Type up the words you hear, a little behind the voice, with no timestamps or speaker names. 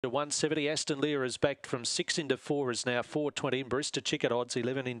170. Aston Lear is backed from 6 into 4 is now 4.20. Barista Chick at odds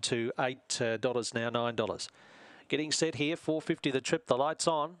 11 into $8 now $9. Getting set here, 4.50 the trip. The lights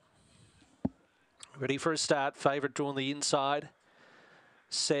on. Ready for a start. Favourite drawn the inside.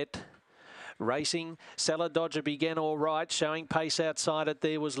 Set. Racing, Salad Dodger began all right, showing pace outside it.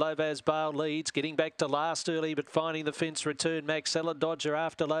 There was Lovaz Bale leads, getting back to last early, but finding the fence return. Max Salad Dodger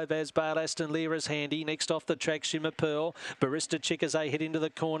after Lovaz Bale. Aston Lear is handy. Next off the track, Shimmer Pearl. Barista Chick as they head into the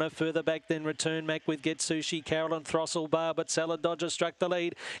corner. Further back, then Return Mac with Get Sushi, Carol and Throstle Bar, but Salad Dodger struck the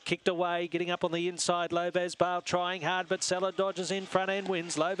lead, kicked away, getting up on the inside. Lovaz Bale trying hard, but Salad Dodger's in front and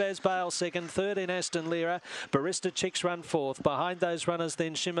wins. Lovaz Bale second, third in Aston Lear. Barista Chick's run fourth. Behind those runners,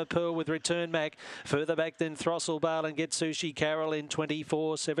 then Shimmer Pearl with Return Mac. Further back then Throstle Bale and Get Sushi Carol in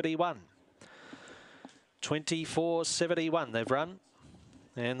 24.71. 24.71 they've run.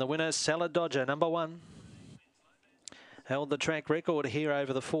 And the winner, Salad Dodger, number 1. Held the track record here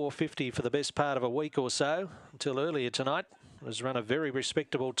over the 450 for the best part of a week or so, until earlier tonight. Has run a very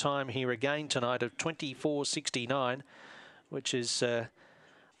respectable time here again tonight of 24.69, which is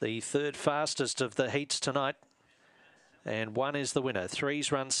the third fastest of the heats tonight. And 1 is the winner.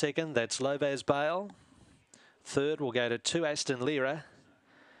 3's run second. That's Lovaz Bale. Third will go to 2 Aston Lear.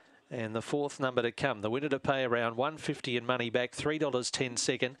 And the fourth number to come. The winner to pay around $1.50 in money back. $3.10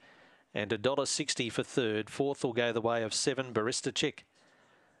 second. And $1.60 for third. Fourth will go the way of 7 Barista Chick.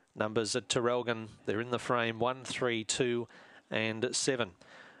 Numbers at Terrelgan. They're in the frame 1, 3, 2 and 7.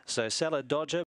 So Salad Dodger.